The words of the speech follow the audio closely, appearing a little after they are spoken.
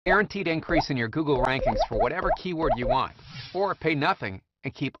Guaranteed increase in your Google rankings for whatever keyword you want, or pay nothing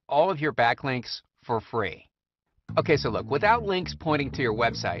and keep all of your backlinks for free. Okay, so look, without links pointing to your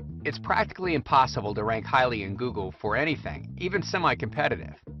website, it's practically impossible to rank highly in Google for anything, even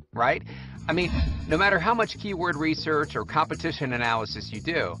semi-competitive, right? I mean, no matter how much keyword research or competition analysis you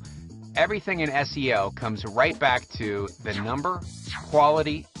do, everything in SEO comes right back to the number,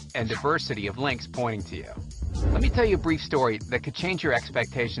 quality, and diversity of links pointing to you. Let me tell you a brief story that could change your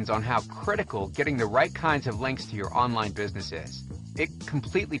expectations on how critical getting the right kinds of links to your online business is. It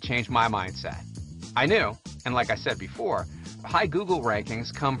completely changed my mindset. I knew, and like I said before, high Google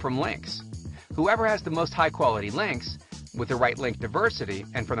rankings come from links. Whoever has the most high quality links with the right link diversity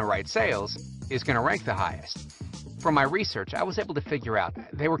and from the right sales is going to rank the highest. From my research, I was able to figure out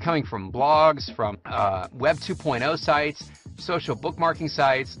they were coming from blogs, from Web 2.0 sites, social bookmarking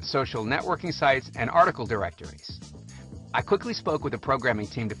sites, social networking sites, and article directories. I quickly spoke with the programming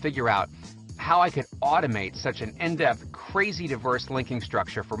team to figure out how I could automate such an in-depth, crazy diverse linking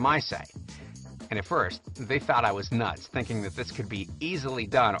structure for my site. And at first, they thought I was nuts, thinking that this could be easily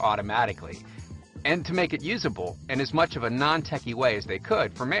done automatically, and to make it usable in as much of a non-techie way as they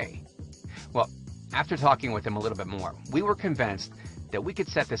could for me. Well, after talking with them a little bit more, we were convinced that we could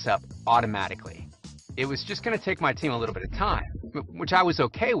set this up automatically. It was just going to take my team a little bit of time, which I was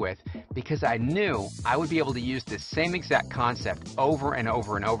okay with because I knew I would be able to use this same exact concept over and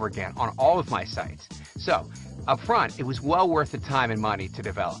over and over again on all of my sites. So, up front, it was well worth the time and money to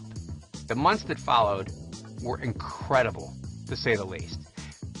develop. The months that followed were incredible, to say the least.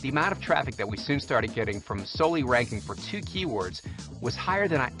 The amount of traffic that we soon started getting from solely ranking for 2 keywords was higher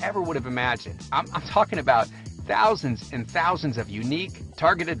than I ever would have imagined. I'm talking about thousands and thousands of unique,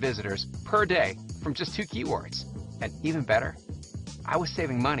 targeted visitors per day from just 2 keywords. And even better, I was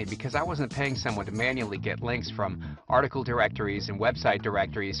saving money because I wasn't paying someone to manually get links from article directories and website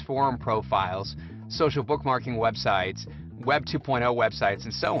directories, forum profiles, social bookmarking websites, Web 2.0 websites,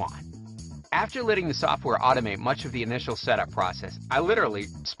 and so on. After letting the software automate much of the initial setup process, I literally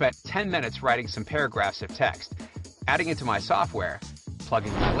spent 10 minutes writing some paragraphs of text, adding it to my software,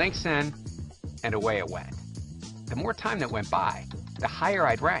 plugging my links in, and away it went. The more time that went by, the higher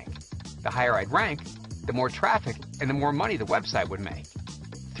I'd rank. The higher I'd rank, the more traffic and the more money the website would make.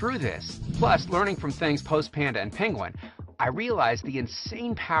 Through this, plus learning from things post-Panda and Penguin, I realized the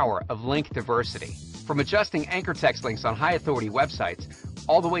insane power of link diversity, from adjusting anchor text links on high authority websites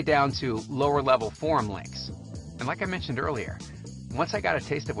all the way down to lower level forum links. And like I mentioned earlier, once I got a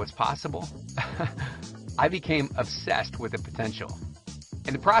taste of what's possible, I became obsessed with the potential.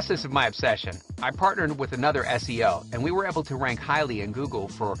 In the process of my obsession, I partnered with another SEO, and we were able to rank highly in Google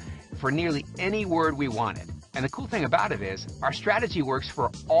for nearly any word we wanted. And the cool thing about it is, our strategy works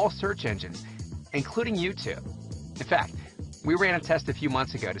for all search engines, including YouTube. In fact, we ran a test a few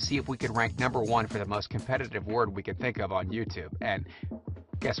months ago to see if we could rank #1 for the most competitive word we could think of on YouTube. And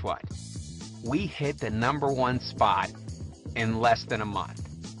guess what? We hit the #1 spot in less than a month.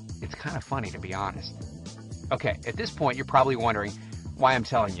 It's kind of funny, to be honest. Okay, at this point, you're probably wondering why I'm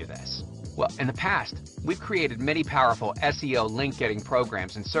telling you this. Well, in the past, we've created many powerful SEO link-getting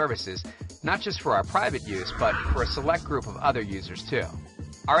programs and services, not just for our private use, but for a select group of other users too.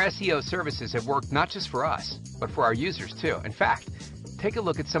 Our SEO services have worked not just for us, but for our users too. In fact, take a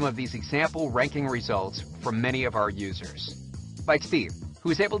look at some of these example ranking results from many of our users. Like Steve, who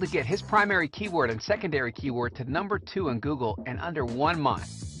was able to get his primary keyword and secondary keyword to #2 in Google in under 1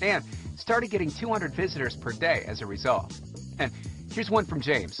 month, and started getting 200 visitors per day as a result. And here's one from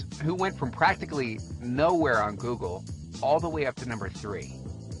James, who went from practically nowhere on Google all the way up to #3.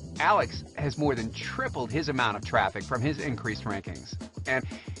 Alex has more than tripled his amount of traffic from his increased rankings. And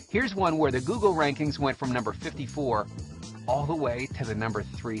here's one where the Google rankings went from number 54 all the way to the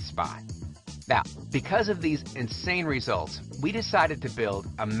 #3 spot. Now, because of these insane results, we decided to build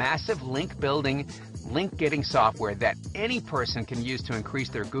a massive link building, link getting software that any person can use to increase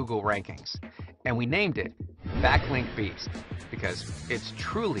their Google rankings. And we named it Backlink Beast because it's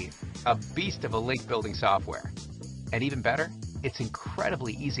truly a beast of a link building software. And even better, it's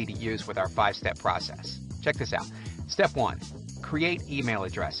incredibly easy to use with our 5-step process. Check this out. Step 1, create email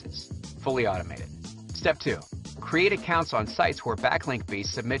addresses, fully automated. Step 2, create accounts on sites where Backlink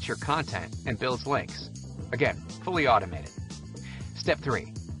Beast submits your content and builds links. Again, fully automated. Step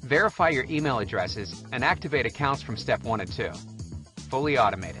 3, verify your email addresses and activate accounts from step 1 and 2. Fully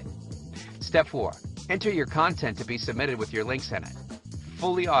automated. Step 4, enter your content to be submitted with your links in it.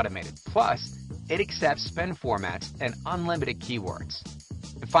 Fully automated. Plus, it accepts spin formats and unlimited keywords.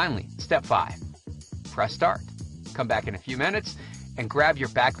 And finally, step 5, press start. Come back in a few minutes and grab your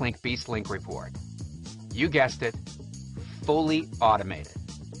Backlink Beast link report. You guessed it, fully automated.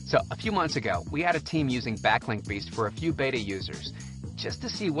 So a few months ago, we had a team using Backlink Beast for a few beta users just to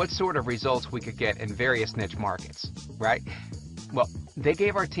see what sort of results we could get in various niche markets, right? Well, they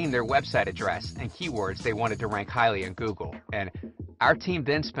gave our team their website address and keywords they wanted to rank highly in Google, and our team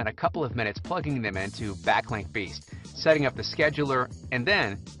then spent a couple of minutes plugging them into Backlink Beast, setting up the scheduler, and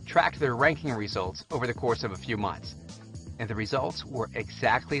then tracked their ranking results over the course of a few months. And the results were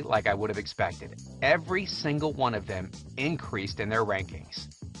exactly like I would have expected. Every single one of them increased in their rankings.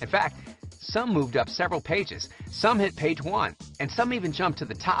 In fact, some moved up several pages, some hit page 1, and some even jumped to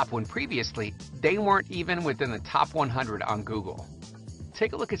the top when previously they weren't even within the top 100 on Google.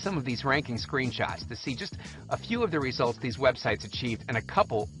 Take a look at some of these ranking screenshots to see just a few of the results these websites achieved in a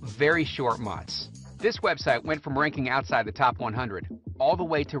couple very short months. This website went from ranking outside the top 100 all the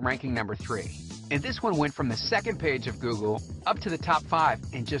way to ranking number 3. And this one went from the second page of Google up to the top 5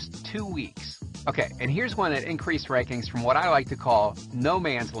 in just 2 weeks. Okay, and here's one that increased rankings from what I like to call no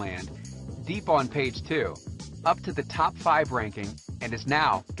man's land, deep on page 2, up to the top 5 ranking, and is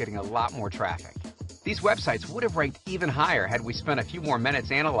now getting a lot more traffic. These websites would have ranked even higher had we spent a few more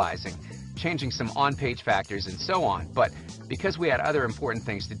minutes analyzing, changing some on-page factors and so on, but because we had other important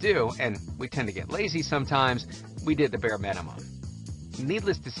things to do, and we tend to get lazy sometimes, we did the bare minimum.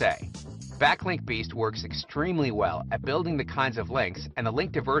 Needless to say, Backlink Beast works extremely well at building the kinds of links and the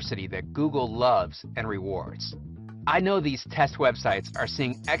link diversity that Google loves and rewards. I know these test websites are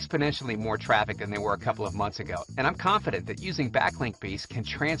seeing exponentially more traffic than they were a couple of months ago, and I'm confident that using Backlink Beast can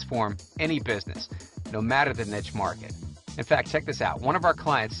transform any business, no matter the niche market. In fact, check this out. One of our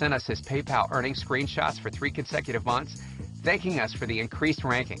clients sent us his PayPal earnings screenshots for 3 consecutive months, thanking us for the increased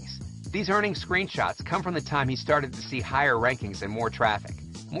rankings. These earnings screenshots come from the time he started to see higher rankings and more traffic.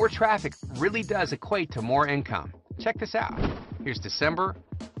 More traffic really does equate to more income. Check this out. Here's December,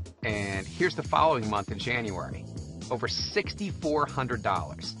 and here's the following month in January. Over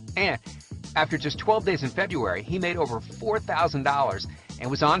 $6,400. And after just 12 days in February, he made over $4,000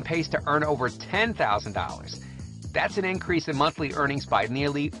 and was on pace to earn over $10,000. That's an increase in monthly earnings by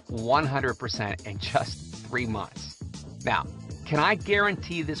nearly 100% in just 3 months. Now, can I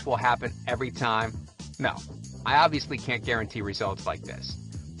guarantee this will happen every time? No, I obviously can't guarantee results like this.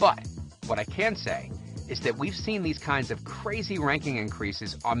 But what I can say is that we've seen these kinds of crazy ranking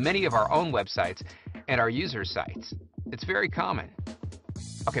increases on many of our own websites and our users' sites. It's very common.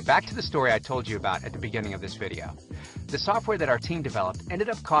 Okay, back to the story I told you about at the beginning of this video. The software that our team developed ended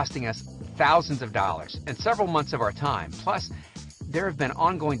up costing us thousands of dollars and several months of our time. Plus, there have been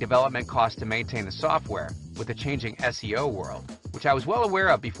ongoing development costs to maintain the software with the changing SEO world, which I was well aware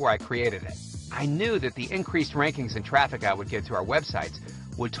of before I created it. I knew that the increased rankings and traffic I would get to our websites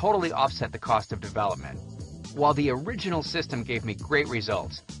would totally offset the cost of development. While the original system gave me great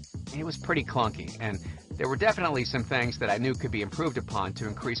results, it was pretty clunky, and there were definitely some things that I knew could be improved upon to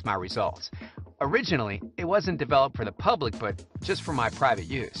increase my results. Originally, it wasn't developed for the public, but just for my private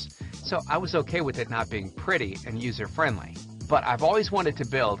use. So I was okay with it not being pretty and user-friendly. But I've always wanted to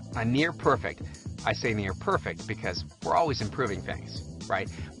build a near-perfect, I say near-perfect because we're always improving things, right?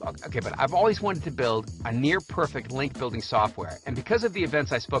 Okay, but I've always wanted to build a near-perfect link-building software, and because of the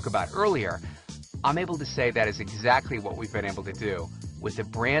events I spoke about earlier, I'm able to say that is exactly what we've been able to do with the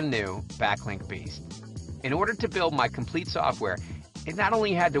brand new Backlink Beast. In order to build my complete software, it not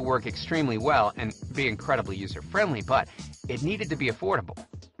only had to work extremely well and be incredibly user-friendly, but it needed to be affordable.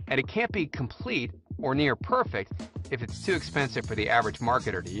 And it can't be complete or near perfect if it's too expensive for the average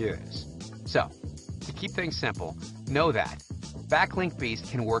marketer to use. So, to keep things simple, know that Backlink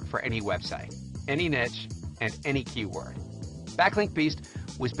Beast can work for any website, any niche, and any keyword. Backlink Beast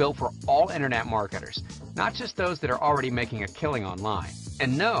was built for all internet marketers, not just those that are already making a killing online.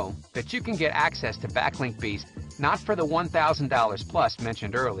 And know that you can get access to Backlink Beast not for the $1,000 plus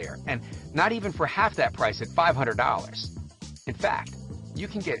mentioned earlier, and not even for half that price at $500. In fact, you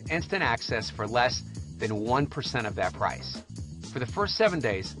can get instant access for less than 1% of that price. For the first 7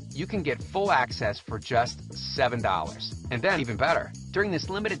 days, you can get full access for just $7. And then, even better, during this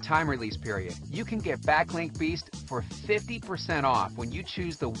limited time release period, you can get Backlink Beast for 50% off when you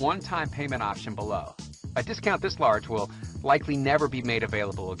choose the one-time payment option below. A discount this large will likely never be made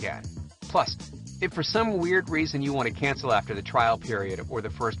available again. Plus, if for some weird reason you want to cancel after the trial period or the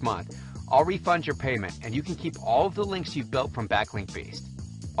first month, I'll refund your payment and you can keep all of the links you've built from Backlink Beast.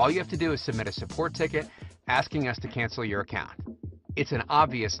 All you have to do is submit a support ticket asking us to cancel your account. It's an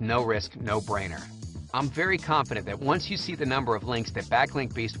obvious no-risk, no-brainer. I'm very confident that once you see the number of links that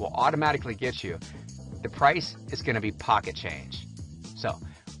Backlink Beast will automatically get you, the price is going to be pocket change. So,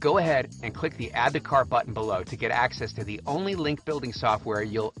 go ahead and click the Add to Cart button below to get access to the only link building software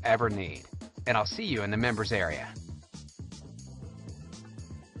you'll ever need. And I'll see you in the members area.